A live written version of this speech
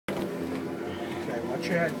Watch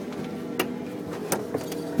your head.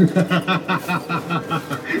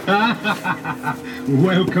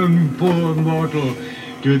 Welcome, poor mortal,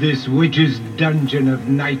 to this witch's dungeon of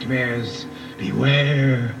nightmares.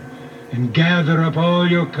 Beware, and gather up all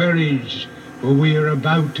your courage, for we are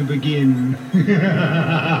about to begin.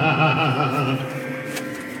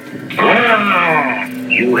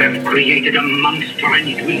 You have created a monster and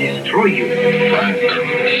it will destroy you.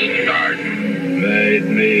 Frankenstein made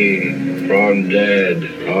me from dead.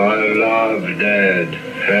 I love dead.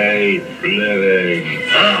 Hate living.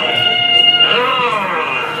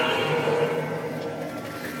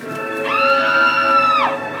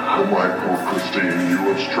 Oh, my poor Christine, you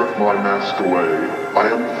have stripped my mask away. I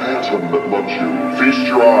am the phantom that loves you. Feast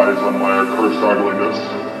your eyes on my accursed ugliness.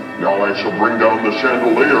 Now I shall bring down the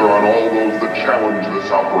chandelier on all those that challenge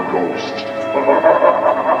this opera ghost.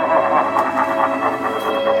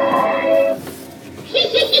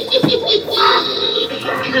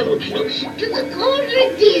 Come close to the corner,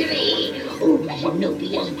 dearie. Oh,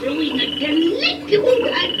 Zenobia's growing a delectable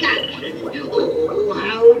concoction. Oh,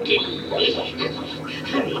 how delicious.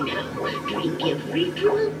 Hurry now, drink every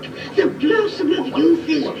drop. The blossom of youth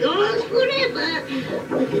is yours forever,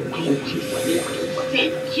 with a beauty sweet for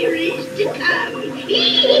centuries to come.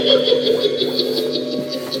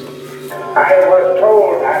 I was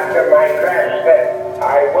told after my crash that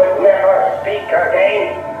I would never speak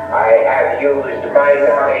again. I have used my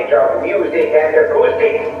knowledge of music and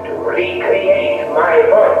acoustics to recreate my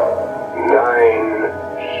voice.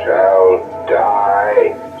 9 shall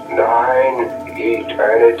die. 9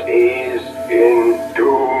 eternities in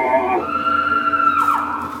doom.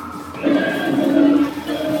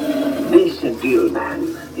 This deal, man.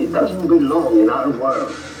 It doesn't belong in our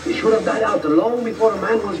world. It should have died out long before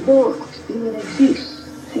man was born. Still it exists.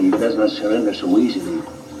 It does not surrender so easily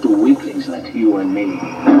to weaklings like you and me.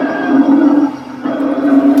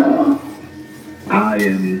 I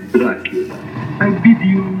am Dracula. I bid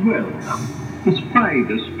you welcome. The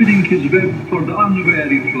spider spinning his web for the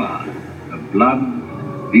unwary fly. The blood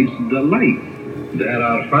is the life. There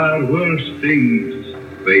are far worse things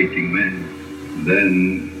waiting men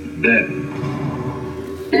than death.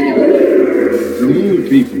 The mole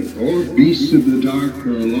people, or beasts of the dark,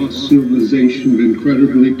 are a lost civilization of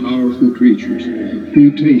incredibly powerful creatures.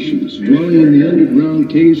 Mutations, dwelling in the underground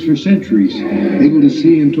caves for centuries, able to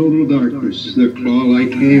see in total darkness. Their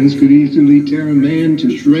claw-like hands could easily tear a man to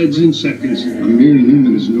shreds in seconds. A mere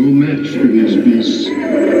human is no match for these beasts.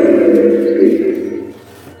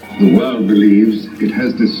 The world believes it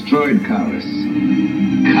has destroyed Karis.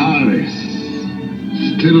 Karis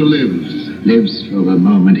still lives for the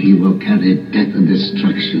moment he will carry death and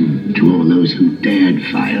destruction to all those who dared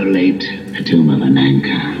violate the tomb of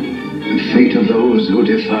Ananka. The fate of those who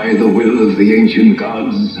defy the will of the ancient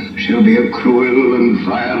gods shall be a cruel and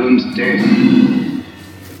violent death.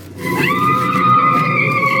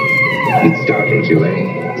 It startles you,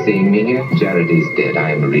 eh? Seeing me here? Jared is dead.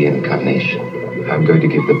 I am a reincarnation. I'm going to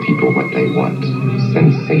give the people what they want.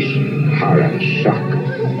 Sensation, horror, shock.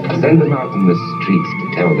 Send them out in the streets to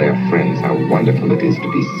tell their friends how wonderful it is to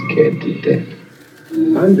be scared to death.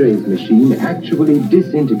 Andre's machine actually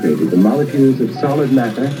disintegrated the molecules of solid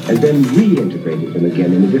matter and then reintegrated them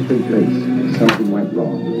again in a different place. Something went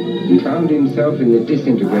wrong. He found himself in the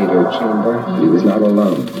disintegrator chamber, but he was not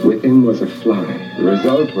alone. With him was a fly. The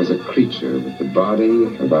result was a creature with the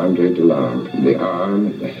body of Andre Delarme, the arm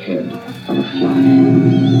and the head of a fly.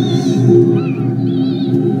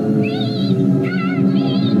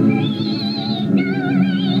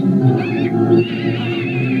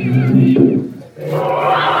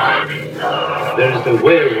 There's the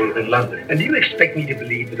werewolf in London. And do you expect me to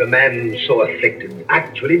believe that a man so afflicted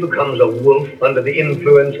actually becomes a wolf under the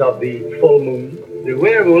influence of the full moon? The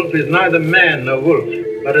werewolf is neither man nor wolf,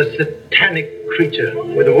 but a satanic creature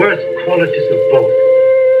with the worst qualities of both.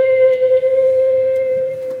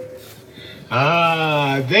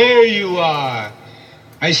 Ah, there you are.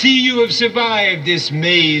 I see you have survived this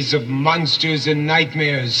maze of monsters and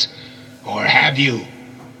nightmares. Or have you?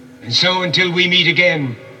 And so until we meet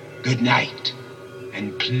again, good night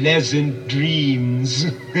and pleasant dreams.